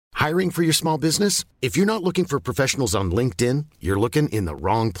Hiring for your small business? If you're not looking for professionals on LinkedIn, you're looking in the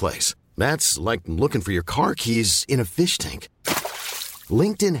wrong place. That's like looking for your car keys in a fish tank.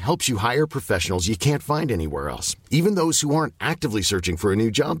 LinkedIn helps you hire professionals you can't find anywhere else, even those who aren't actively searching for a new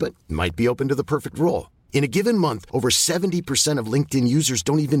job but might be open to the perfect role. In a given month, over 70% of LinkedIn users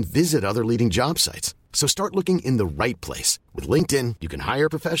don't even visit other leading job sites. So start looking in the right place. With LinkedIn, you can hire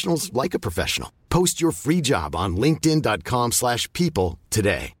professionals like a professional. Post your free job on linkedin.com/people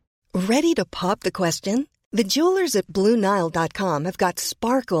today. Ready to pop the question? The jewelers at BlueNile.com have got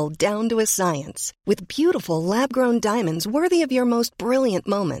sparkle down to a science with beautiful lab-grown diamonds worthy of your most brilliant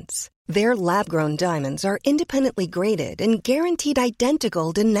moments. Their lab-grown diamonds are independently graded and guaranteed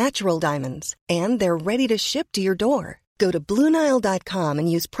identical to natural diamonds, and they're ready to ship to your door. Go to BlueNile.com and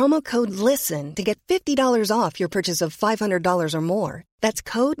use promo code LISTEN to get $50 off your purchase of $500 or more. That's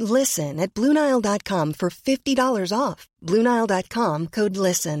code LISTEN at BlueNile.com for $50 off. BlueNile.com, code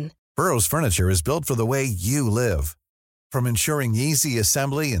LISTEN. Burrow's furniture is built for the way you live. From ensuring easy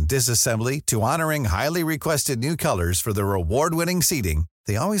assembly and disassembly to honoring highly requested new colors for their award-winning seating,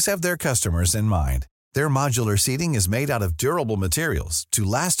 they always have their customers in mind. Their modular seating is made out of durable materials to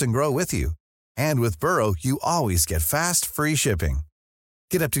last and grow with you. And with Burrow, you always get fast, free shipping.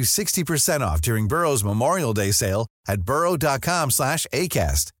 Get up to 60% off during Burrow's Memorial Day sale at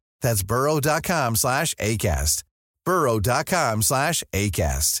burrow.com/ACAST. That's burrow.com/ACAST.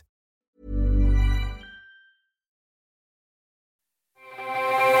 burrow.com/ACAST.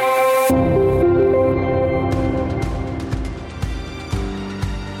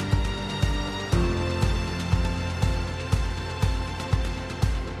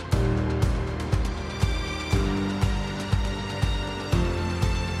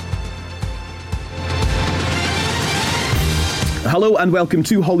 Hello and welcome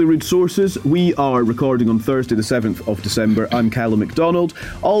to Holyrood Sources. We are recording on Thursday the 7th of December. I'm Callum MacDonald.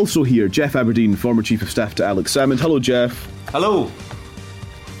 Also here, Jeff Aberdeen, former Chief of Staff to Alex Salmond. Hello, Jeff. Hello.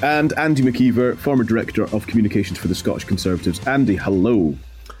 And Andy McKeever, former Director of Communications for the Scottish Conservatives. Andy, hello.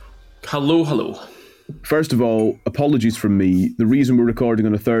 Hello. First of all, apologies from me. The reason we're recording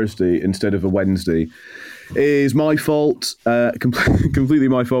on a Thursday instead of a Wednesday is my fault, completely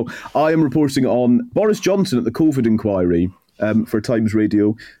my fault. I am reporting on Boris Johnson at the COVID inquiry for Times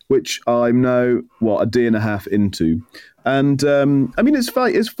Radio, which I'm now, a day and a half into. And, I mean, it's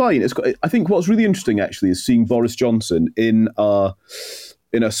fine. I think what's really interesting, actually, is seeing Boris Johnson in a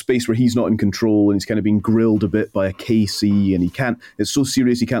space where he's not in control and he's kind of being grilled a bit by a KC, and it's so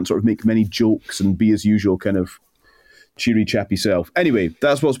serious he can't sort of make many jokes and be his usual kind of cheery chappy self. Anyway,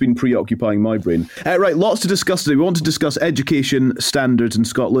 that's what's been preoccupying my brain. Right, lots to discuss today. We want to discuss education standards in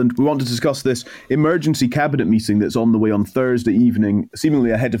Scotland. We want to discuss this emergency cabinet meeting that's on the way on Thursday evening,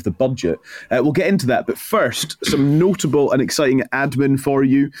 seemingly ahead of the budget. We'll get into that, but first, some notable and exciting admin for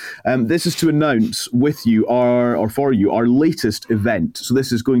you. This is to announce with you our latest event. So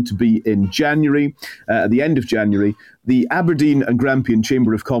this is going to be in January, at the end of January. The Aberdeen and Grampian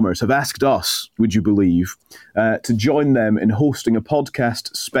Chamber of Commerce have asked us, would you believe, to join them in hosting a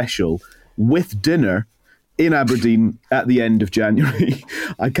podcast special with dinner in Aberdeen at the end of January.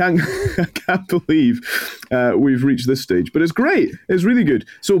 I can't believe we've reached this stage, but it's great. It's really good.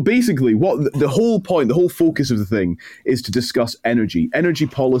 So basically, what the whole point, the whole focus of the thing is to discuss energy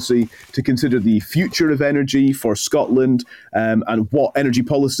policy, to consider the future of energy for Scotland, and what energy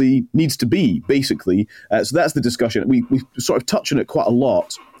policy needs to be, basically. So that's the discussion. We sort of touch on it quite a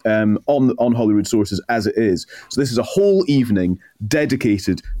lot on Holyrood Sources as it is. So this is a whole evening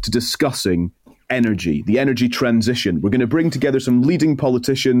dedicated to discussing energy, the energy transition. We're going to bring together some leading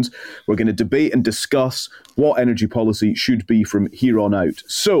politicians. We're going to debate and discuss what energy policy should be from here on out.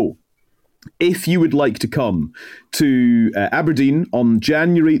 So, if you would like to come to Aberdeen on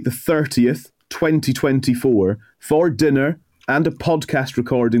January the 30th, 2024, for dinner and a podcast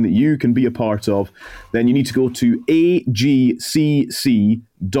recording that you can be a part of, then you need to go to agcc.co.uk,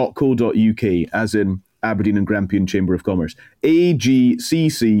 as in Aberdeen and Grampian Chamber of Commerce.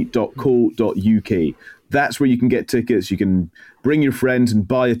 agcc.co.uk. That's where you can get tickets. You can bring your friends and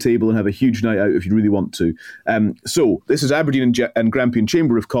buy a table and have a huge night out if you really want to. So this is Aberdeen and Grampian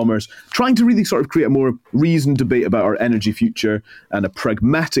Chamber of Commerce trying to really sort of create a more reasoned debate about our energy future and a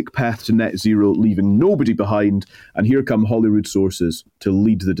pragmatic path to net zero, leaving nobody behind. And here come Holyrood Sources to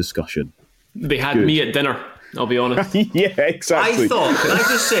lead the discussion. They had me at dinner, I'll be honest. Yeah, exactly. I thought, can I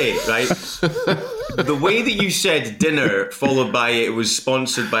just say, right, the way that you said dinner followed by it was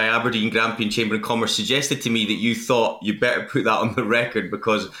sponsored by Aberdeen Grampian Chamber of Commerce suggested to me that you thought you better put that on the record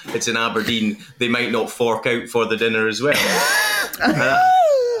because it's in Aberdeen, they might not fork out for the dinner as well.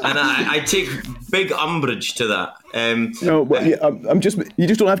 And I take big umbrage to that. No, but yeah, you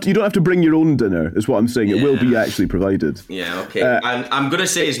just don't have to bring your own dinner, is what I'm saying. It will be actually provided. Yeah, okay. And I'm going to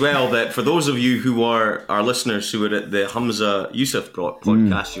say as well that for those of you who are our listeners who were at the Hamza Yusuf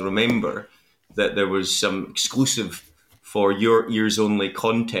podcast, you remember that there was some exclusive for your ears only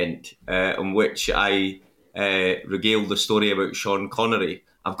content in which I regaled the story about Sean Connery.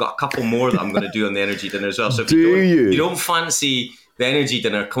 I've got a couple more that I'm going to do on the energy dinner as well. So if you don't fancy the energy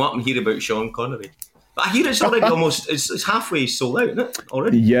dinner, come up and hear about Sean Connery. But I hear it's already it's halfway sold out, isn't it?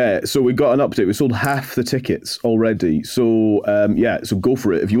 Already? Yeah, so we got an update. We sold half the tickets already. So, so go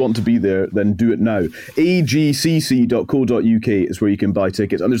for it. If you want to be there, then do it now. agcc.co.uk is where you can buy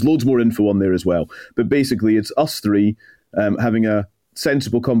tickets. And there's loads more info on there as well. But basically, it's us three having a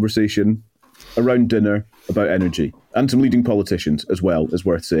sensible conversation around dinner about energy. And some leading politicians as well, is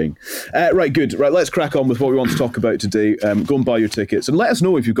worth saying. Right, good. Right, let's crack on with what we want to talk about today. Go and buy your tickets. And let us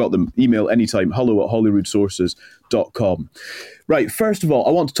know if you've got them. Email anytime, hello@holyroodsources.com. Right, first of all,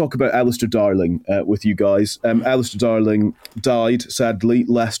 I want to talk about Alistair Darling with you guys. Alistair Darling died, sadly,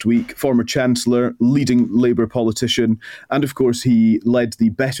 last week. Former Chancellor, leading Labour politician, and of course he led the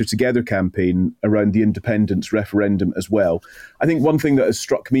Better Together campaign around the independence referendum as well. I think one thing that has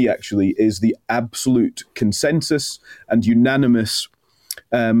struck me, actually, is the absolute consensus and unanimous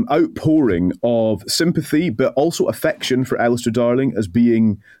outpouring of sympathy, but also affection for Alistair Darling as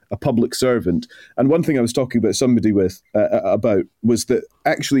being a public servant. And one thing I was talking about somebody about was that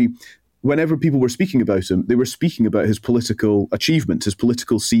actually, whenever people were speaking about him, they were speaking about his political achievements, his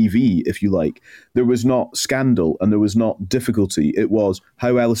political CV, if you like. There was not scandal and there was not difficulty. It was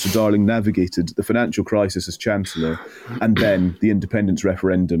how Alistair Darling navigated the financial crisis as Chancellor and then the independence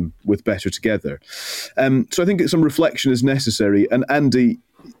referendum with Better Together. So I think some reflection is necessary. And Andy,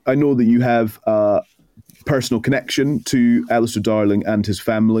 I know that you have a personal connection to Alistair Darling and his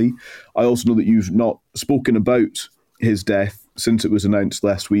family. I also know that you've not spoken about his death since it was announced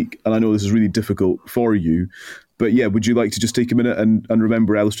last week, and I know this is really difficult for you, but yeah, would you like to just take a minute and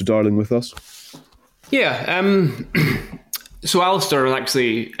remember Alistair Darling with us? Yeah, so Alistair was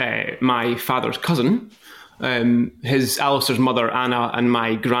actually my father's cousin. Alistair's mother, Anna, and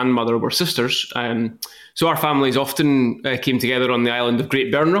my grandmother were sisters. So our families often came together on the island of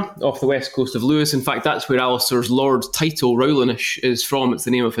Great Bernera off the west coast of Lewis. In fact, that's where Alistair's Lord's title, Rowlandish, is from. It's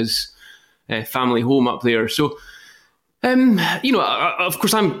the name of his family home up there. So, of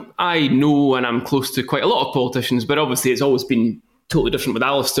course, I know and I'm close to quite a lot of politicians, but obviously it's always been totally different with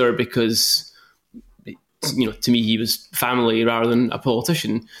Alistair because, to me, he was family rather than a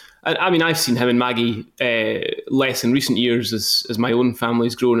politician. I mean, I've seen him and Maggie less in recent years as my own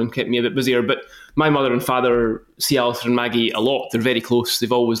family's grown and kept me a bit busier. But my mother and father see Alistair and Maggie a lot. They're very close.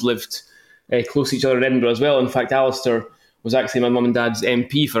 They've always lived close to each other in Edinburgh as well. In fact, Alistair was actually my mum and dad's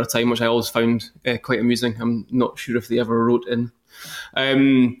MP for a time, which I always found quite amusing. I'm not sure if they ever wrote in.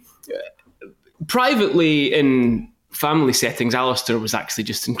 Privately, in family settings, Alistair was actually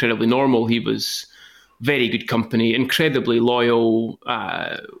just incredibly normal. He was very good company, incredibly loyal,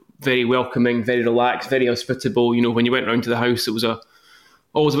 very welcoming, very relaxed, very hospitable. When you went round to the house, it was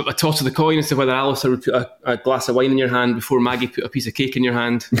always a bit of a toss of the coin as to whether Alistair would put a glass of wine in your hand before Maggie put a piece of cake in your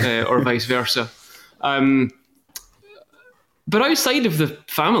hand, or vice versa. But outside of the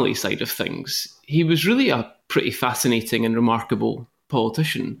family side of things, he was really a pretty fascinating and remarkable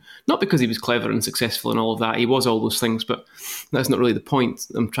politician. Not because he was clever and successful and all of that. He was all those things, but that's not really the point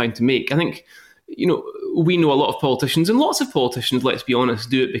I'm trying to make. I think, we know a lot of politicians, and lots of politicians, let's be honest,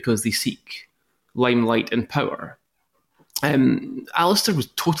 do it because they seek limelight and power. Alistair was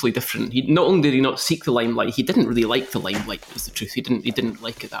totally different. Not only did he not seek the limelight, he didn't really like the limelight, is the truth. He didn't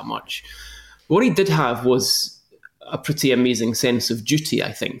like it that much. What he did have was a pretty amazing sense of duty,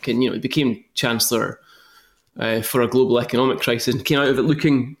 I think. And, he became Chancellor for a global economic crisis and came out of it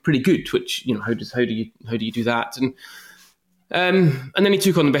looking pretty good, which, how do you do that? And then he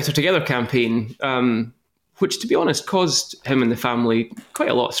took on the Better Together campaign, which, to be honest, caused him and the family quite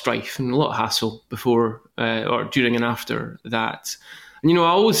a lot of strife and a lot of hassle before or during and after that. And,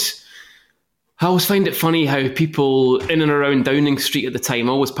 I always find it funny how people in and around Downing Street at the time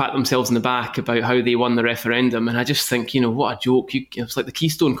always pat themselves on the back about how they won the referendum. And I just think, what a joke. It's like the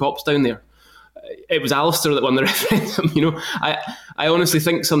Keystone Cops down there. It was Alistair that won the referendum. I honestly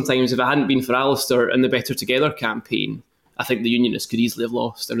think sometimes if it hadn't been for Alistair and the Better Together campaign, I think the Unionists could easily have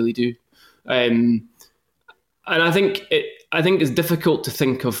lost. I really do. And I think it's difficult to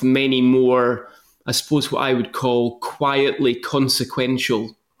think of many more, I suppose, what I would call quietly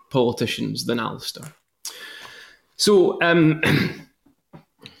consequential politicians than Alistair. So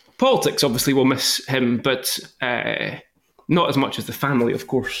politics obviously will miss him, but not as much as the family, of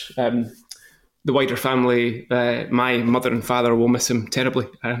course. The wider family, my mother and father will miss him terribly.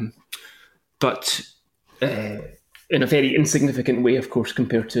 But in a very insignificant way, of course,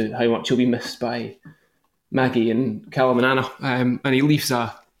 compared to how much he'll be missed by Maggie and Callum and Anna. And he leaves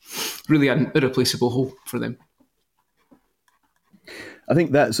really an irreplaceable hole for them. I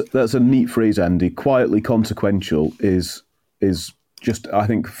think that's a neat phrase, Andy. Quietly consequential is just, I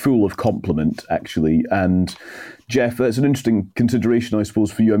think, full of compliment, actually. And Jeff, that's an interesting consideration, I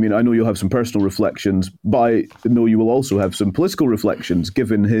suppose, for you. I mean, I know you'll have some personal reflections, but I know you will also have some political reflections,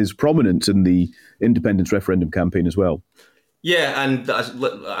 given his prominence in the independence referendum campaign as well. Yeah, and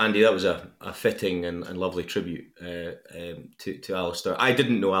Andy, that was a fitting and lovely tribute to Alistair. I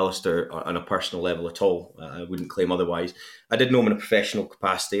didn't know Alistair on a personal level at all. I wouldn't claim otherwise. I did know him in a professional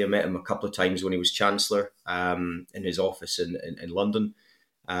capacity. I met him a couple of times when he was Chancellor in his office in London.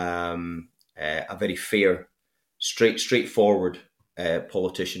 A very fair, straightforward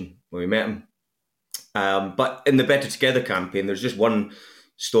politician when we met him. But in the Better Together campaign, there's just one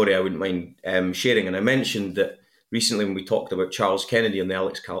story I wouldn't mind sharing. And I mentioned that recently when we talked about Charles Kennedy on the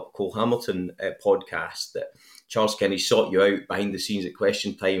Alex Cole Hamilton podcast, that Charles Kennedy sought you out behind the scenes at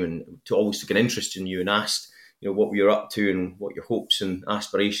question time and always took an interest in you and asked, what you're up to and what your hopes and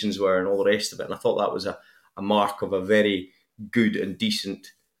aspirations were and all the rest of it. And I thought that was a mark of a very good and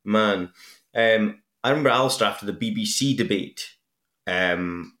decent man. I remember Alistair after the BBC debate,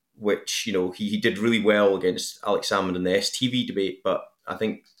 which, he did really well against Alex Salmond in the STV debate, but I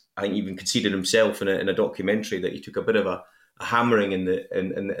think even conceded himself in a documentary that he took a bit of a hammering in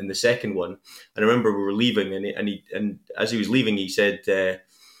the second one. And I remember we were leaving, and as he was leaving, he said to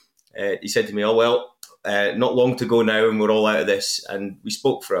me, "Oh well, not long to go now, and we're all out of this." And we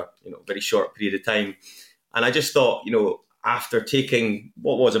spoke for a very short period of time, and I just thought, after taking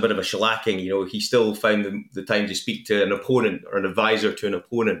what was a bit of a shellacking, he still found the time to speak to an opponent or an advisor to an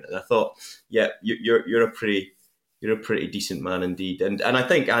opponent, and I thought, yeah, you're a pretty decent man indeed. And I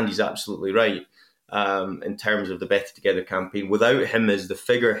think Andy's absolutely right in terms of the Better Together campaign. Without him as the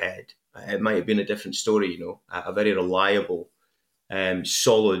figurehead, it might have been a different story, a very reliable,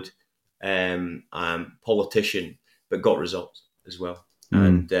 solid politician, but got results as well.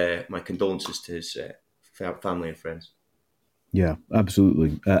 And my condolences to his family and friends. Yeah,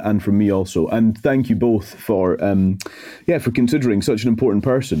 absolutely. And from me also. And thank you both for considering such an important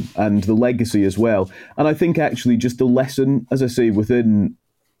person and the legacy as well. And I think actually just the lesson, as I say, within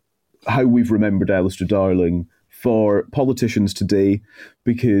how we've remembered Alistair Darling for politicians today,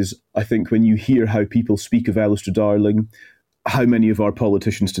 because I think when you hear how people speak of Alistair Darling, how many of our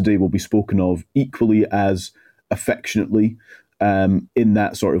politicians today will be spoken of equally as affectionately in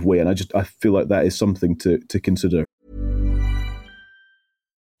that sort of way. And I feel like that is something to consider.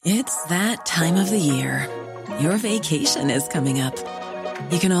 It's that time of the year. Your vacation is coming up.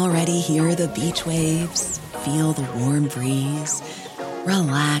 You can already hear the beach waves, feel the warm breeze,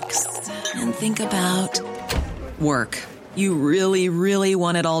 relax, and think about work. You really, really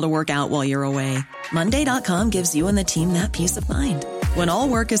want it all to work out while you're away. Monday.com gives you and the team that peace of mind. When all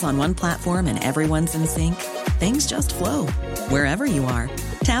work is on one platform and everyone's in sync, things just flow. Wherever you are,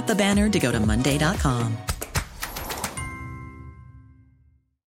 tap the banner to go to Monday.com.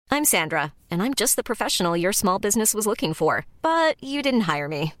 I'm Sandra, and I'm just the professional your small business was looking for. But you didn't hire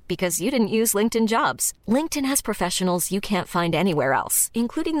me because you didn't use LinkedIn Jobs. LinkedIn has professionals you can't find anywhere else,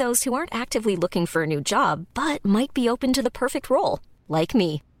 including those who aren't actively looking for a new job, but might be open to the perfect role, like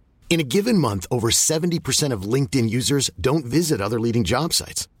me. In a given month, over 70% of LinkedIn users don't visit other leading job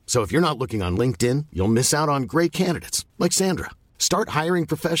sites. So if you're not looking on LinkedIn, you'll miss out on great candidates like Sandra. Start hiring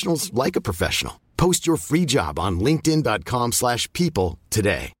professionals like a professional. Post your free job on linkedin.com/people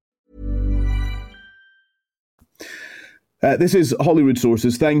today. This is Hollywood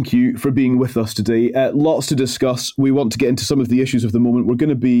Sources. Thank you for being with us today. Lots to discuss. We want to get into some of the issues of the moment. We're going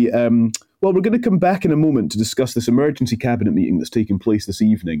to be, we're going to come back in a moment to discuss this emergency cabinet meeting that's taking place this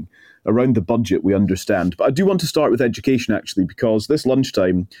evening around the budget, we understand. But I do want to start with education, actually, because this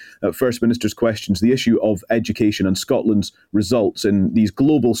lunchtime at First Minister's Questions, the issue of education and Scotland's results in these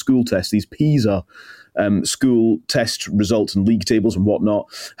global school tests, these PISA school test results and league tables and whatnot,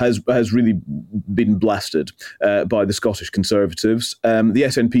 has really been blasted by the Scottish Conservatives. The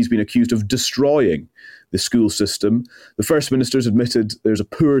SNP's been accused of destroying the school system. The First Minister's admitted there's a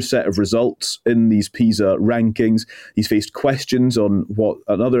poor set of results in these PISA rankings. He's faced questions on what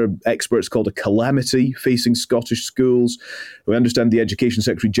another experts called a calamity facing Scottish schools. We understand the Education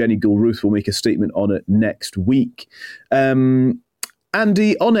Secretary, Jenny Gilruth, will make a statement on it next week. Andy,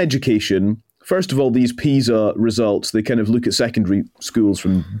 on education, First of all, these PISA results, they kind of look at secondary schools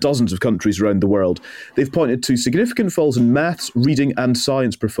from dozens of countries around the world. They've pointed to significant falls in maths, reading and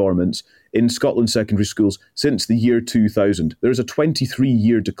science performance in Scotland's secondary schools since the year 2000. There's a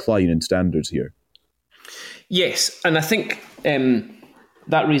 23-year decline in standards here. Yes, and I think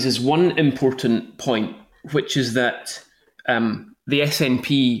that raises one important point, which is that the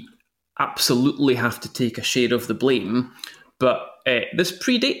SNP absolutely have to take a share of the blame, but this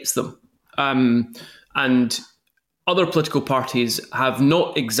predates them. And other political parties have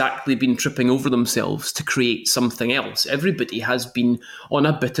not exactly been tripping over themselves to create something else. Everybody has been on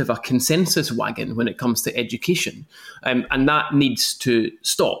a bit of a consensus wagon when it comes to education, and that needs to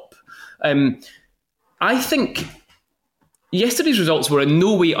stop. I think yesterday's results were in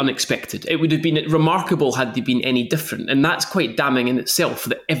no way unexpected. It would have been remarkable had they been any different, and that's quite damning in itself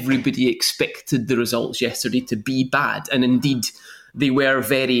that everybody expected the results yesterday to be bad, and indeed they were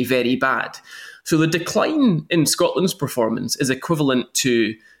very, very bad. So the decline in Scotland's performance is equivalent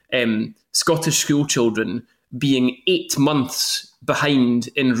to Scottish school children being 8 months behind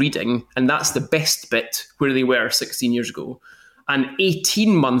in reading, and that's the best bit where they were 16 years ago, and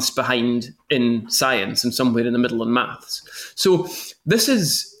 18 months behind in science and somewhere in the middle in maths. So this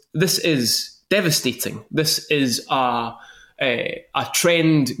is devastating. This is a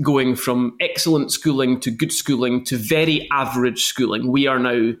trend going from excellent schooling to good schooling to very average schooling. We are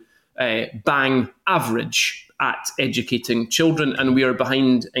now bang average at educating children, and we are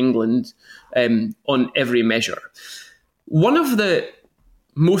behind England on every measure. One of the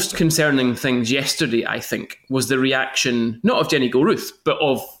most concerning things yesterday, I think, was the reaction, not of Jenny Gilruth, but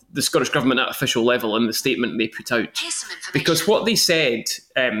of the Scottish Government at official level and the statement they put out. Because what they said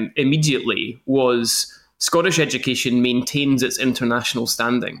immediately was Scottish education maintains its international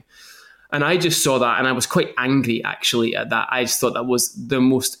standing. And I just saw that and I was quite angry, actually, at that. I just thought that was the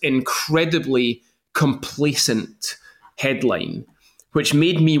most incredibly complacent headline, which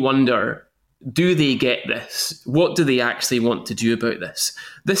made me wonder, do they get this? What do they actually want to do about this?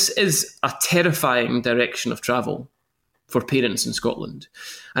 This is a terrifying direction of travel for parents in Scotland.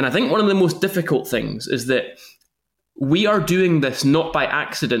 And I think one of the most difficult things is that we are doing this not by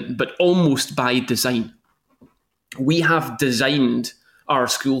accident, but almost by design. We have designed our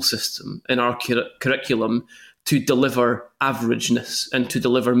school system and our curriculum to deliver averageness and to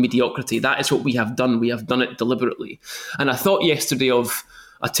deliver mediocrity. That is what we have done. We have done it deliberately. And I thought yesterday of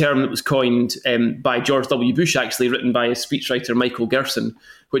a term that was coined by George W. Bush, actually written by his speechwriter Michael Gerson,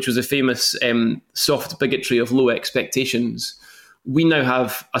 which was a famous soft bigotry of low expectations. We now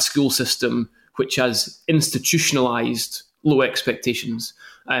have a school system which has institutionalized low expectations.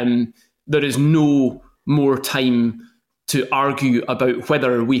 There is no more time to argue about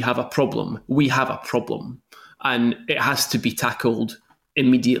whether we have a problem. We have a problem, and it has to be tackled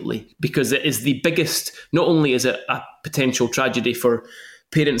immediately, because it is the biggest, not only is it a potential tragedy for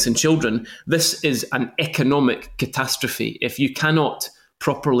parents and children, this is an economic catastrophe. If you cannot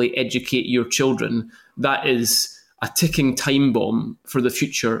properly educate your children, that is a ticking time bomb for the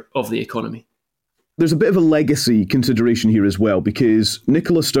future of the economy. There's a bit of a legacy consideration here as well, because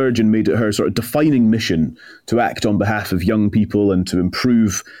Nicola Sturgeon made it her sort of defining mission to act on behalf of young people and to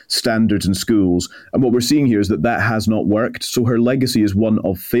improve standards in schools. And what we're seeing here is that that has not worked. So her legacy is one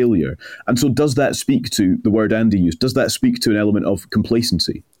of failure. And so does that speak to the word Andy used? Does that speak to an element of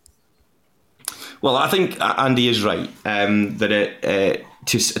complacency? Well, I think Andy is right, that it,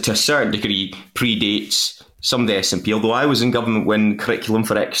 to a certain degree, predates some of the SNP, although I was in government when Curriculum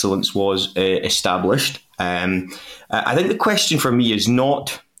for Excellence was established. I think the question for me is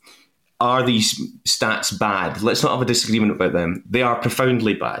not, are these stats bad? Let's not have a disagreement about them. They are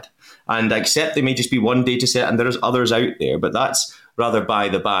profoundly bad. And I accept they may just be one data set and there's others out there, but that's rather by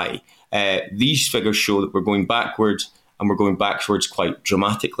the by. These figures show that we're going backwards, and we're going backwards quite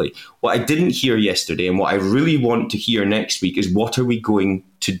dramatically. What I didn't hear yesterday, and what I really want to hear next week, is what are we going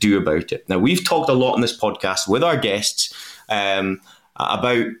to do about it? Now, we've talked a lot on this podcast with our guests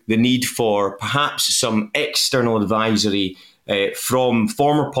about the need for perhaps some external advisory from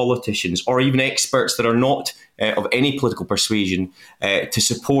former politicians or even experts that are not of any political persuasion to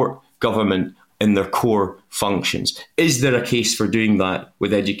support government in their core functions. Is there a case for doing that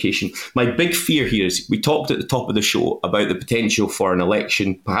with education? My big fear here is, we talked at the top of the show about the potential for an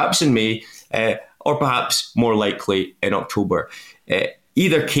election, perhaps in May, or perhaps more likely in October.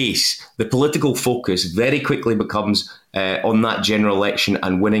 Either case, the political focus very quickly becomes on that general election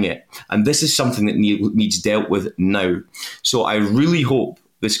and winning it. And this is something that needs dealt with now. So I really hope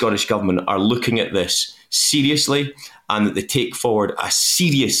the Scottish Government are looking at this seriously and that they take forward a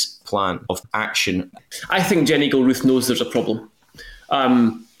serious plan of action. I think Jenny Gilruth knows there's a problem.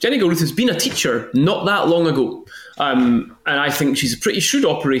 Jenny Gilruth has been a teacher not that long ago. And I think she's a pretty shrewd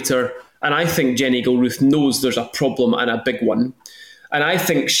operator. And I think Jenny Gilruth knows there's a problem, and a big one. And I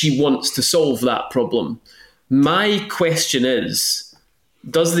think she wants to solve that problem. My question is,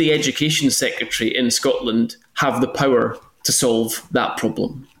 does the Education Secretary in Scotland have the power to solve that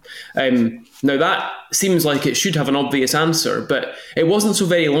problem? Now, that seems like it should have an obvious answer, but it wasn't so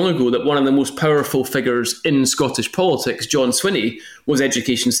very long ago that one of the most powerful figures in Scottish politics, John Swinney, was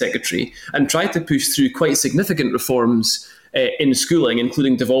Education Secretary and tried to push through quite significant reforms in schooling,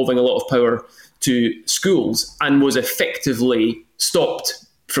 including devolving a lot of power to schools, and was effectively stopped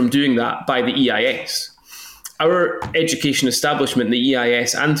from doing that by the EIS. Our education establishment, the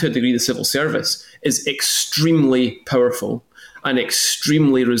EIS, and to a degree the civil service, is extremely powerful and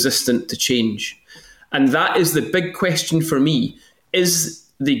extremely resistant to change. And that is the big question for me. Is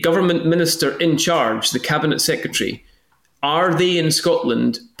the government minister in charge, the cabinet secretary, are they in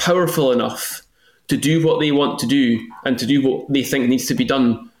Scotland powerful enough to do what they want to do and to do what they think needs to be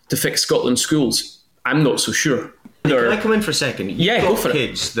done to fix Scotland's schools? I'm not so sure. Can I come in for a second? Yeah, go for it.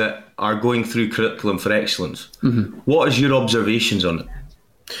 Kids that are going through Curriculum for Excellence. Mm-hmm. What is your observations on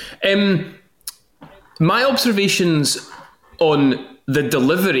it? My observations on the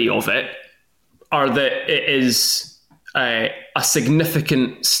delivery of it are that it is a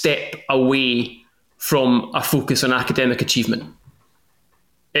significant step away from a focus on academic achievement.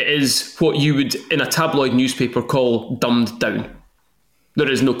 It is what you would, in a tabloid newspaper, call dumbed down. There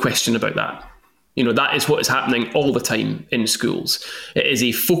is no question about that. You know, that is what is happening all the time in schools. It is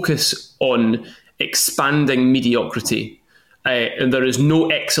a focus on expanding mediocrity. And there is no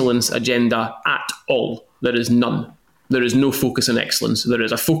excellence agenda at all. There is none. There is no focus on excellence. There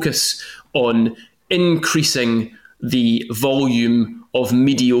is a focus on increasing the volume of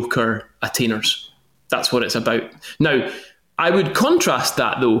mediocre attainers. That's what it's about. Now, I would contrast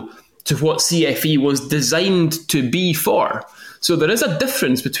that, though, to what CFE was designed to be for. So there is a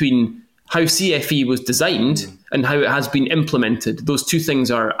difference between how CFE was designed and how it has been implemented. Those two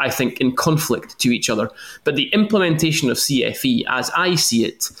things are, I think, in conflict to each other. But the implementation of CFE, as I see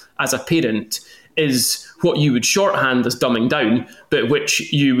it, as a parent, is what you would shorthand as dumbing down, but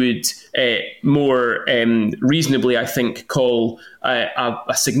which you would more reasonably, I think, call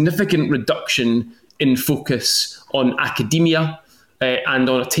a significant reduction in focus on academia and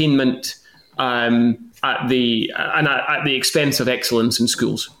on attainment at the expense of excellence in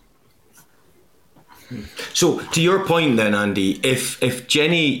schools. So, to your point then, Andy, if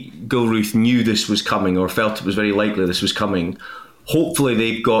Jenny Gilruth knew this was coming or felt it was very likely this was coming, hopefully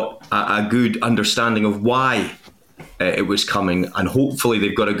they've got a good understanding of why it was coming, and hopefully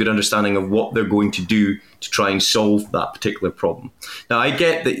they've got a good understanding of what they're going to do to try and solve that particular problem. Now, I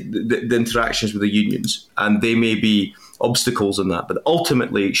get the interactions with the unions, and they may be obstacles in that, but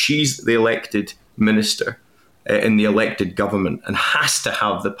ultimately she's the elected minister in the elected government and has to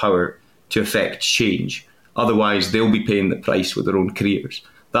have the power to effect change. Otherwise, they'll be paying the price with their own careers.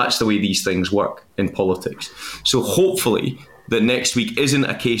 That's the way these things work in politics. So hopefully that next week isn't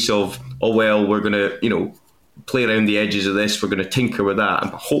a case of, oh, well, we're going to, play around the edges of this, we're going to tinker with that.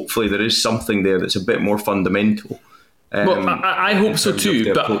 And hopefully there is something there that's a bit more fundamental. Well, I hope so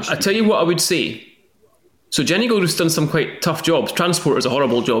too, but I tell you what I would say. So Jenny Gilruth's done some quite tough jobs. Transport is a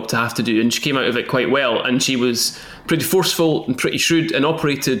horrible job to have to do, and she came out of it quite well, and she was pretty forceful and pretty shrewd and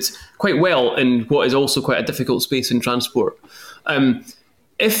operated quite well in what is also quite a difficult space in transport.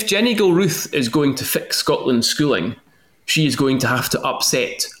 If Jenny Gilruth is going to fix Scotland's schooling, she is going to have to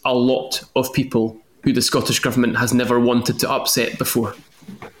upset a lot of people who the Scottish Government has never wanted to upset before.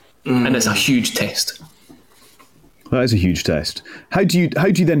 And it's a huge test. That is a huge test. How do you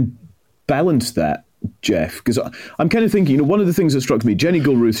then balance that, Jeff? Because I'm kind of thinking, one of the things that struck me, Jenny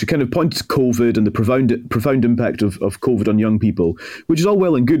Gilruth, she kind of pointed to COVID and the profound impact of COVID on young people, which is all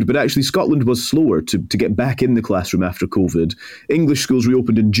well and good, but actually Scotland was slower to get back in the classroom after COVID. English schools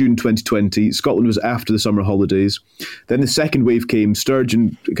reopened in June 2020. Scotland was after the summer holidays. Then the second wave came.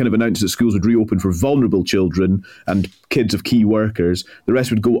 Sturgeon kind of announced that schools would reopen for vulnerable children and kids of key workers. The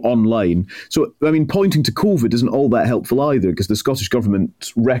rest would go online. So, pointing to COVID isn't all that helpful either, because the Scottish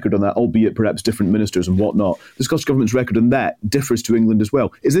Government's record on that, albeit perhaps different ministers and whatnot, the Scottish Government's record on that differs to England as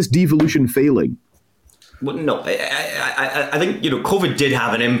well. Is this devolution failing? Well, no. I think, COVID did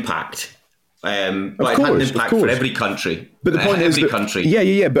have an impact. But it had an impact for every country. But the point is country.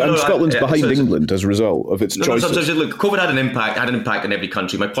 Yeah. But Scotland's behind England as a result of its choices. Look, COVID had an impact in every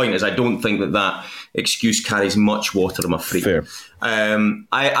country. My point is, I don't think that excuse carries much water, I'm afraid. Fair.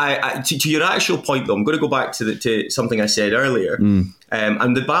 To your actual point, though, I'm going to go back to something I said earlier.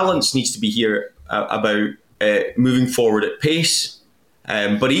 And the balance needs to be here about moving forward at pace,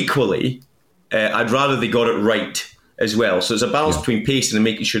 But equally, I'd rather they got it right as well. So it's a balance between pacing and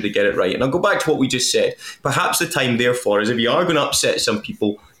making sure they get it right. And I'll go back to what we just said. Perhaps the time, therefore, is if you are going to upset some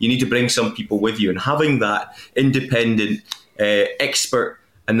people, you need to bring some people with you. And having that independent expert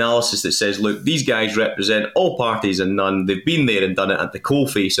analysis that says, look, these guys represent all parties and none. They've been there and done it at the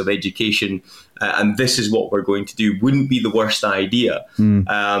coalface of education, and this is what we're going to do, wouldn't be the worst idea.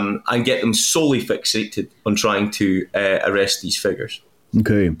 And get them solely fixated on trying to arrest these figures.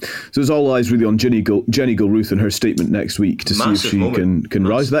 Okay, so it's all eyes really on Jenny Gilruth and her statement next week to see if she can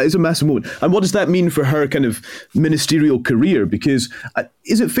rise. That is a massive moment. And what does that mean for her kind of ministerial career? Because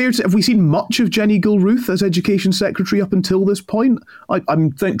is it fair to say, have we seen much of Jenny Gilruth as Education Secretary up until this point?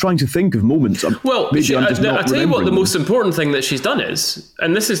 I'm trying to think of moments. I'll tell you what the most important thing that she's done is,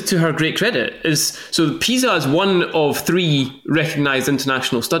 and this is to her great credit, is so PISA is one of 3 recognised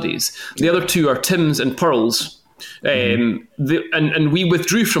international studies. The other 2 are TIMSS and PEARLS. And we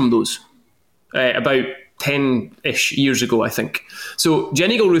withdrew from those about 10-ish years ago, I think. So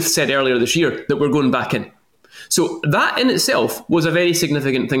Jenny Gilruth said earlier this year that we're going back in. So that in itself was a very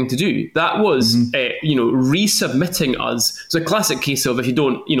significant thing to do. That was, resubmitting us. It's a classic case of if you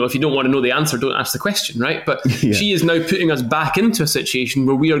don't want to know the answer, don't ask the question, right? But she is now putting us back into a situation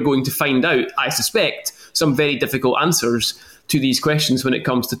where we are going to find out, I suspect, some very difficult answers to these questions when it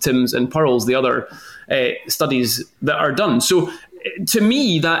comes to TIMSS and PEARLS, the other studies that are done. So to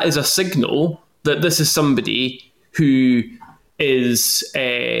me, that is a signal that this is somebody who is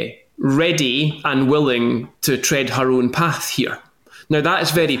ready and willing to tread her own path here. Now, that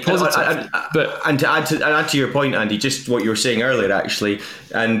is very positive. And to add to your point, Andy, just what you were saying earlier, actually,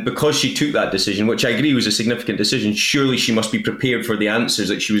 and because she took that decision, which I agree was a significant decision, surely she must be prepared for the answers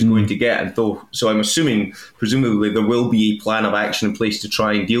that she was going to get. And so I'm assuming, presumably, there will be a plan of action in place to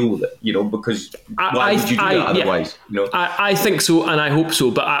try and deal with it, because why would you do that otherwise? I think so, and I hope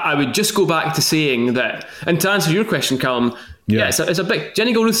so. But I would just go back to saying that, and to answer your question, Callum, it's a big...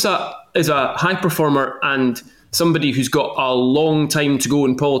 Jenny Gilruth is a high performer and somebody who's got a long time to go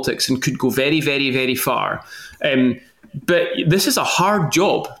in politics and could go very, very, very far. But this is a hard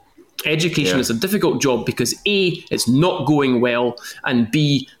job. Education is a difficult job because A, it's not going well, and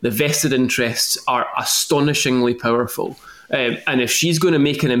B, the vested interests are astonishingly powerful. And if she's going to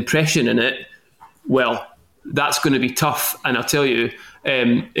make an impression in it, well, that's going to be tough. And I'll tell you,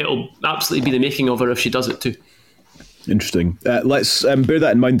 it'll absolutely be the making of her if she does it too. Interesting. Let's bear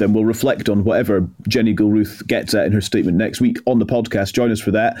that in mind then. We'll reflect on whatever Jenny Gilruth gets at in her statement next week on the podcast. Join us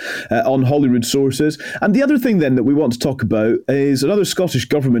for that on Holyrood Sources. And the other thing then that we want to talk about is another Scottish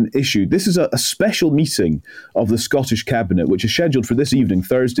Government issue. This is a special meeting of the Scottish Cabinet, which is scheduled for this evening,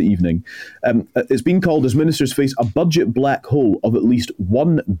 Thursday evening. It's been called as ministers face a budget black hole of at least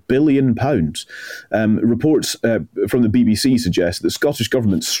 £1 billion. Reports from the BBC suggest that the Scottish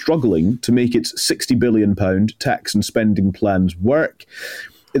Government's struggling to make its £60 billion tax and spending plans work.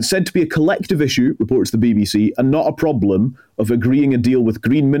 It's said to be a collective issue, reports the BBC, and not a problem of agreeing a deal with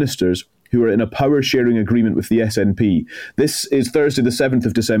Green ministers who are in a power-sharing agreement with the SNP. This is Thursday, the 7th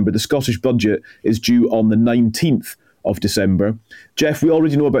of December. The Scottish budget is due on the 19th of December. Jeff, we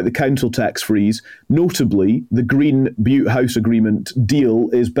already know about the council tax freeze. Notably, the Green Butte House Agreement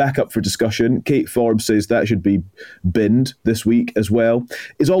deal is back up for discussion. Kate Forbes says that should be binned this week as well.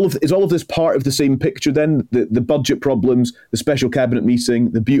 Is all of this part of the same picture then? The budget problems, the special cabinet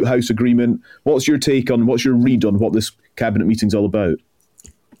meeting, the Butte House Agreement. What's your read on what this cabinet meeting's all about?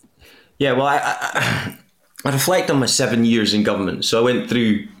 Yeah, well, I reflect on my 7 years in government. So I went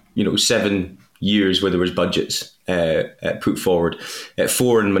through, 7 years where there was budgets put forward,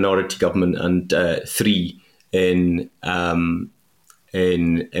 4 in minority government and 3 in a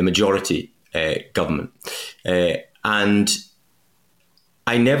majority government. And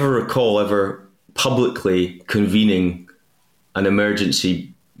I never recall ever publicly convening an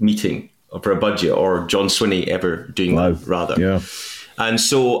emergency meeting for a budget, or John Swinney ever doing that, rather. Yeah. And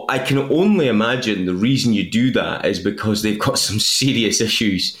so I can only imagine the reason you do that is because they've got some serious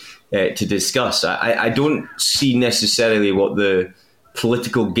issues to discuss. I don't see necessarily what the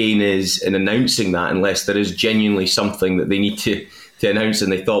political gain is in announcing that, unless there is genuinely something that they need to announce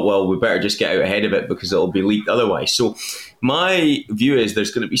and they thought, well, we better just get out ahead of it because it'll be leaked otherwise. So my view is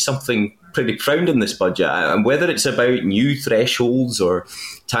there's going to be something pretty profound in this budget. And whether it's about new thresholds or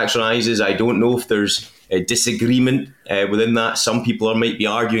tax rises, I don't know if there's a disagreement within that. Some people might be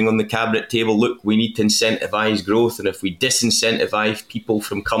arguing on the cabinet table, look, we need to incentivise growth, and if we disincentivise people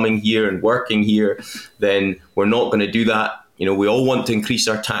from coming here and working here, then we're not going to do that. We all want to increase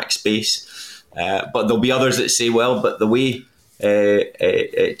our tax base, but there'll be others that say, well, but the way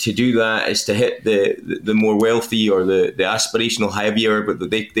to do that is to hit the more wealthy or the aspirational heavier, but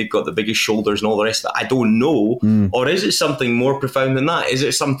they've got the biggest shoulders and all the rest of it? I don't know. Or is it something more profound than that? Is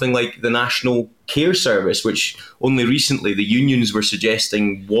it something like the National Care Service, which only recently the unions were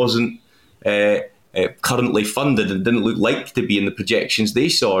suggesting wasn't currently funded and didn't look like to be in the projections they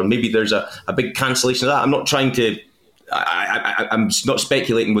saw? Or maybe there's a big cancellation of that. I'm not trying to... I'm not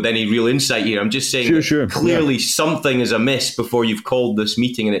speculating with any real insight here. I'm just saying clearly something is amiss before you've called this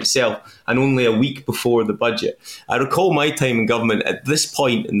meeting in itself, and only a week before the budget. I recall my time in government. At this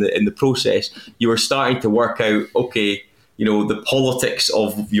point in the process, you were starting to work out, okay, the politics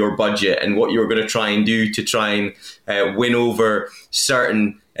of your budget and what you're going to try and do to try and win over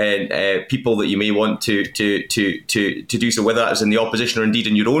certain people that you may want to do so, whether that was in the opposition or indeed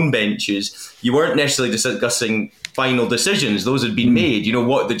in your own benches. You weren't necessarily discussing final decisions. Those had been made,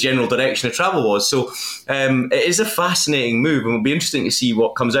 what the general direction of travel was. So it is a fascinating move, and it'll be interesting to see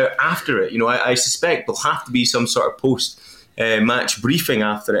what comes out after it. I suspect there'll have to be some sort of post-match briefing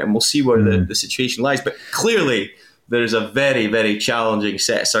after it, and we'll see where the situation lies. But clearly, there's a very, very challenging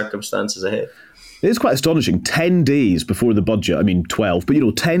set of circumstances ahead. It is quite astonishing. 10 days before the budget, 12,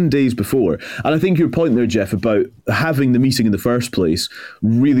 but 10 days before. And I think your point there, Jeff, about having the meeting in the first place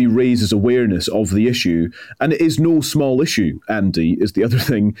really raises awareness of the issue. And it is no small issue, Andy, is the other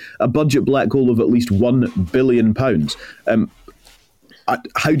thing. A budget black hole of at least £1 billion.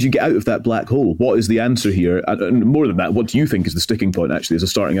 How do you get out of that black hole? What is the answer here? And more than that, what do you think is the sticking point, actually, as a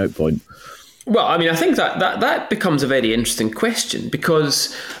starting out point? Well, I think that becomes a very interesting question,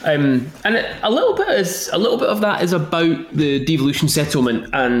 because and a little bit of that is about the devolution settlement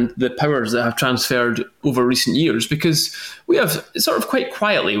and the powers that have transferred over recent years, because we have sort of quite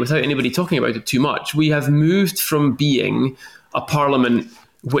quietly, without anybody talking about it too much, we have moved from being a parliament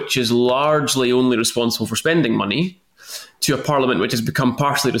which is largely only responsible for spending money to a parliament which has become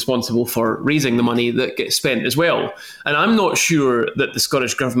partially responsible for raising the money that gets spent as well. And I'm not sure that the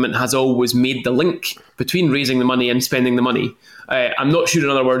Scottish Government has always made the link between raising the money and spending the money. I'm not sure, in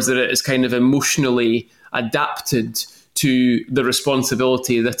other words, that it is kind of emotionally adapted to the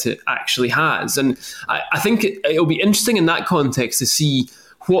responsibility that it actually has. And I think it'll be interesting in that context to see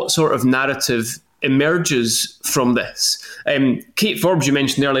what sort of narrative emerges from this. Kate Forbes, you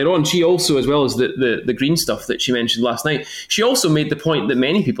mentioned earlier on, she also, as well as the green stuff that she mentioned last night, she also made the point that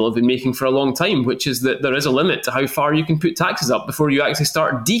many people have been making for a long time, which is that there is a limit to how far you can put taxes up before you actually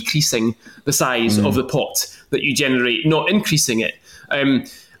start decreasing the size of the pot that you generate, not increasing it.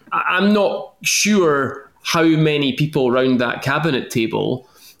 I'm not sure how many people around that cabinet table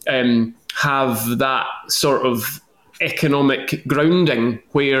have that sort of economic grounding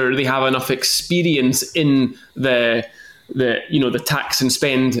where they have enough experience in the tax and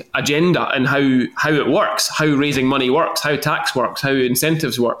spend agenda and how it works, how raising money works, how tax works, how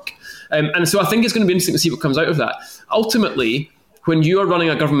incentives work. And so I think it's going to be interesting to see what comes out of that. Ultimately, when you are running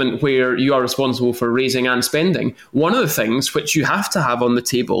a government where you are responsible for raising and spending, one of the things which you have to have on the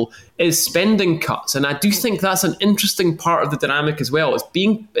table is spending cuts. And I do think that's an interesting part of the dynamic as well. It's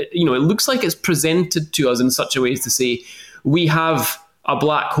being, it looks like it's presented to us in such a way as to say, we have a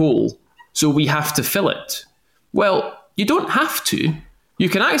black hole, so we have to fill it. Well, you don't have to. You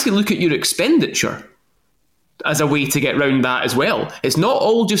can actually look at your expenditure as a way to get around that as well. It's not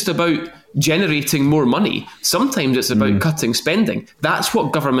all just about generating more money. Sometimes it's about cutting spending. That's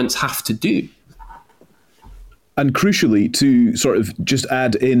what governments have to do. And crucially, to sort of just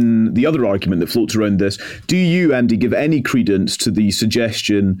add in the other argument that floats around this, do you, Andy, give any credence to the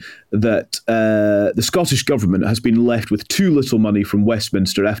suggestion that the Scottish Government has been left with too little money from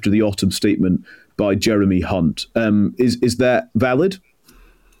Westminster after the autumn statement by Jeremy Hunt? Is that valid?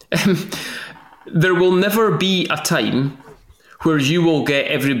 There will never be a time where you will get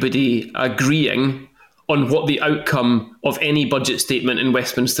everybody agreeing on what the outcome of any budget statement in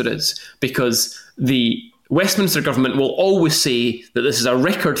Westminster is, because the Westminster government will always say that this is a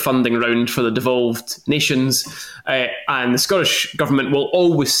record funding round for the devolved nations, and the Scottish government will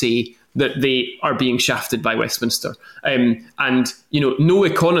always say that they are being shafted by Westminster. And no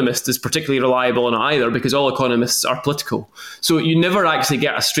economist is particularly reliable on either, because all economists are political. So you never actually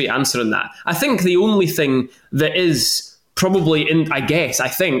get a straight answer on that. I think the only thing that is probably,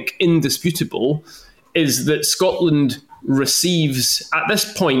 indisputable is that Scotland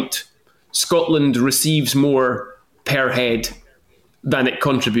receives more per head than it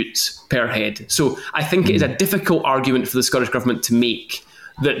contributes per head. So I think it is a difficult argument for the Scottish Government to make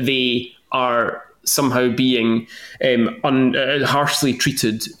that they are somehow being harshly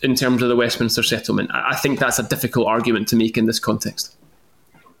treated in terms of the Westminster settlement. I think that's a difficult argument to make in this context.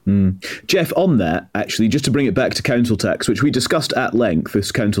 Jeff, on that, actually, just to bring it back to council tax, which we discussed at length,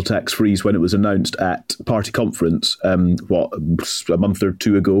 this council tax freeze when it was announced at party conference, a month or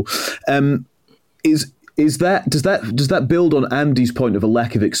two ago, does that build on Andy's point of a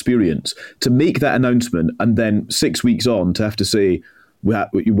lack of experience to make that announcement and then 6 weeks on to have to say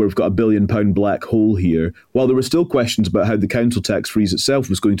we've got £1 billion black hole here, while there were still questions about how the council tax freeze itself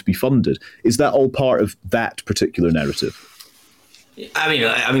was going to be funded? Is that all part of that particular narrative? I mean,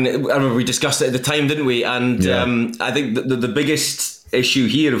 I remember we discussed it at the time, didn't we? And I think the biggest issue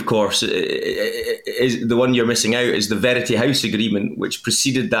here, of course, is the one you're missing out, is the Verity House agreement, which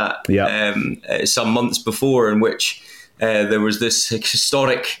preceded that some months before, in which there was this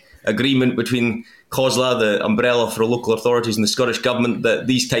historic agreement between COSLA, the umbrella for local authorities, and the Scottish Government, that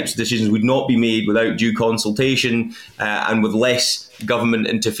these types of decisions would not be made without due consultation and with less government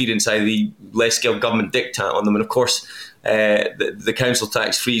interference, i.e. less government diktat on them. And of course, the council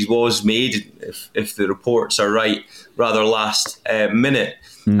tax freeze was made, if the reports are right, rather last minute.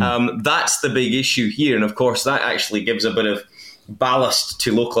 That's the big issue here. And of course, that actually gives a bit of ballast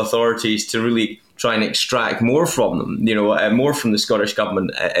to local authorities to really try and extract more from them, more from the Scottish Government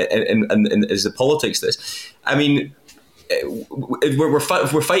and as the politics this. I mean, we're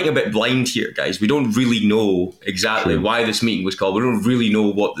fighting a bit blind here, guys. We don't really know exactly why this meeting was called. We don't really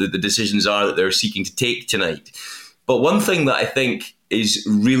know what the decisions are that they're seeking to take tonight. But one thing that I think is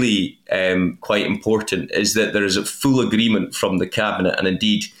really quite important is that there is a full agreement from the Cabinet and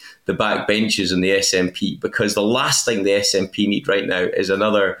indeed the backbenches and the SNP, because the last thing the SNP need right now is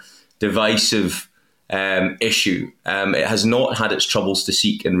another divisive issue. It has not had its troubles to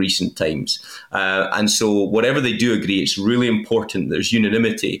seek in recent times. And so whatever they do agree, it's really important there's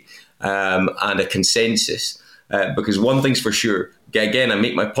unanimity and a consensus. Because one thing's for sure, again, I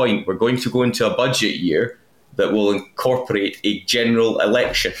make my point, we're going to go into a budget year that will incorporate a general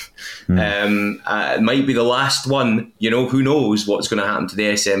election. It might be the last one. Who knows what's going to happen to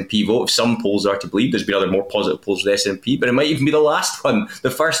the SNP vote. If some polls are to believe, there's been other more positive polls for the SNP, but it might even be the last one,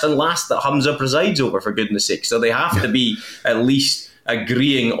 the first and last that Humza presides over, for goodness sake. So they have to be at least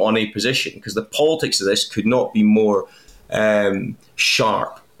agreeing on a position, because the politics of this could not be more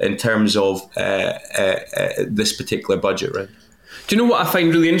sharp in terms of this particular budget, right? Do you know what I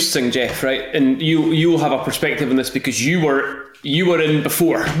find really interesting, Jeff, right? And you'll have a perspective on this because you were in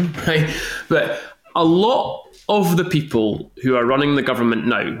before, right? But a lot of the people who are running the government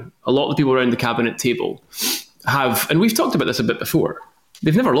now, a lot of the people around the cabinet table have, and we've talked about this a bit before,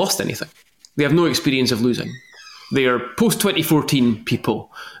 they've never lost anything. They have no experience of losing. They are post-2014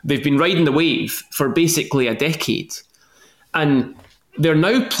 people. They've been riding the wave for basically a decade. And they're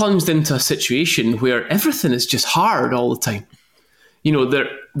now plunged into a situation where everything is just hard all the time.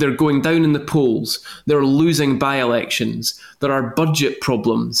 They're going down in the polls. They're losing by-elections. There are budget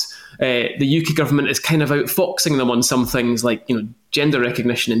problems. The UK government is kind of outfoxing them on some things like, gender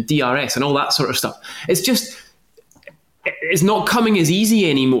recognition and DRS and all that sort of stuff. It's not coming as easy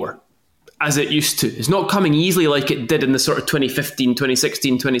anymore as it used to. It's not coming easily like it did in the sort of 2015,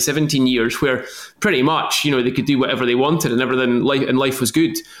 2016, 2017 years, where pretty much, they could do whatever they wanted and everything in life was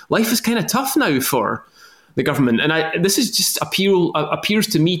good. Life is kind of tough now for the government. And this is just appears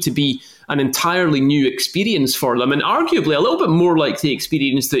to me to be an entirely new experience for them, and arguably a little bit more like the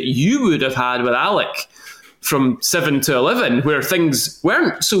experience that you would have had with Alec from 7 to 11, where things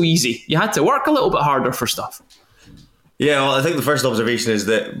weren't so easy. You had to work a little bit harder for stuff. Yeah, well, I think the first observation is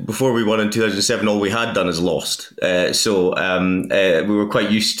that before we won in 2007, all we had done is lost. So we were quite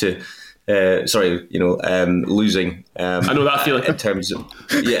used to losing. I know that feeling. In terms of,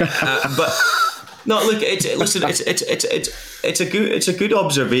 but... No, look. It's a good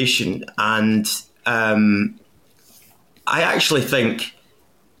observation, and I actually think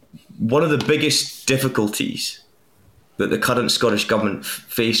one of the biggest difficulties that the current Scottish Government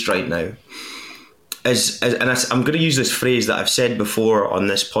faced right now is, and I'm going to use this phrase that I've said before on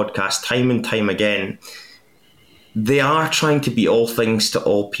this podcast time and time again. They are trying to be all things to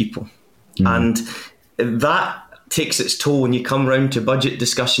all people, and that takes its toll when you come round to budget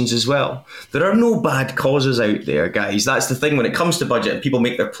discussions as well. There are no bad causes out there, guys. That's the thing when it comes to budget, and people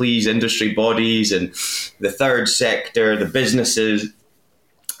make their pleas, industry bodies and the third sector, the businesses.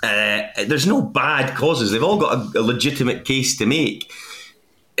 There's no bad causes. They've all got a legitimate case to make.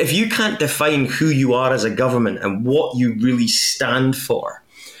 If you can't define who you are as a government and what you really stand for,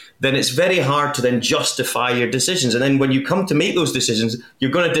 then it's very hard to then justify your decisions. And then when you come to make those decisions, you're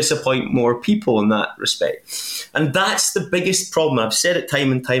going to disappoint more people in that respect. And that's the biggest problem. I've said it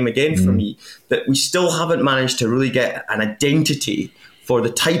time and time again for me, that we still haven't managed to really get an identity for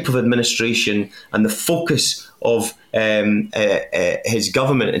the type of administration and the focus of his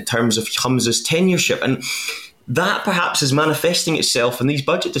government in terms of Hamza's tenureship. And that perhaps is manifesting itself in these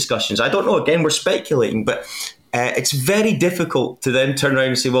budget discussions. I don't know, again, we're speculating, but it's very difficult to then turn around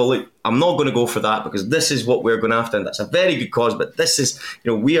and say, well, look, I'm not going to go for that because this is what we're going after, and that's a very good cause, but this is,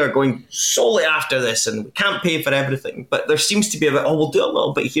 we are going solely after this and we can't pay for everything. But there seems to be a bit, we'll do a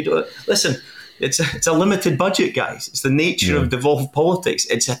little bit here. Listen, it's a limited budget, guys. It's the nature of devolved politics.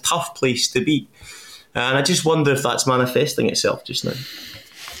 It's a tough place to be. And I just wonder if that's manifesting itself just now.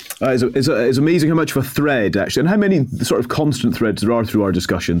 It's amazing how much of a thread, actually, and how many sort of constant threads there are through our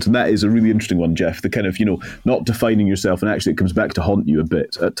discussions. And that is a really interesting one, Jeff, the kind of, not defining yourself, and actually it comes back to haunt you a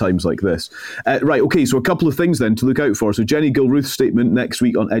bit at times like this. Right, okay, so a couple of things then to look out for. So Jenny Gilruth's statement next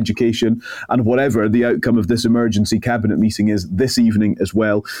week on education, and whatever the outcome of this emergency cabinet meeting is this evening as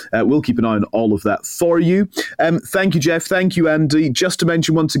well. We'll keep an eye on all of that for you. Thank you, Jeff. Thank you, Andy. Just to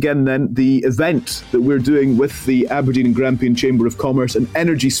mention once again then, the event that we're doing with the Aberdeen and Grampian Chamber of Commerce, an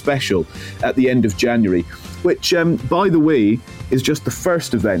energy special at the end of January, which, by the way, is just the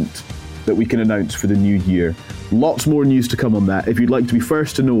first event that we can announce for the new year. Lots more news to come on that. If you'd like to be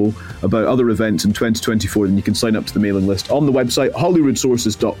first to know about other events in 2024, then you can sign up to the mailing list on the website,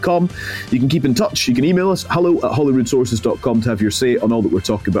 holyroodsources.com. You can keep in touch. You can email us, hello@holyroodsources.com, to have your say on all that we're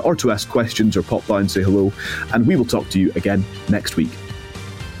talking about, or to ask questions or pop by and say hello. And we will talk to you again next week.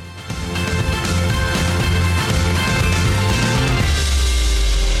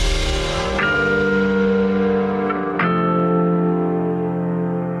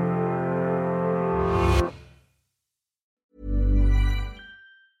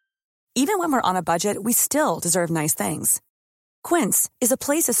 Even when we're on a budget, we still deserve nice things. Quince is a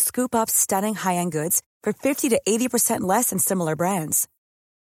place to scoop up stunning high-end goods for 50 to 80% less than similar brands.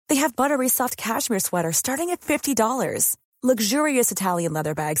 They have buttery soft cashmere sweaters starting at $50, luxurious Italian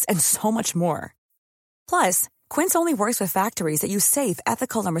leather bags, and so much more. Plus, Quince only works with factories that use safe,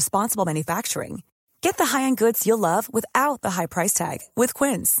 ethical, and responsible manufacturing. Get the high-end goods you'll love without the high price tag with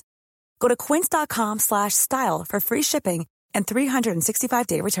Quince. Go to quince.com/style for free shipping and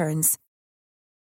 365-day returns.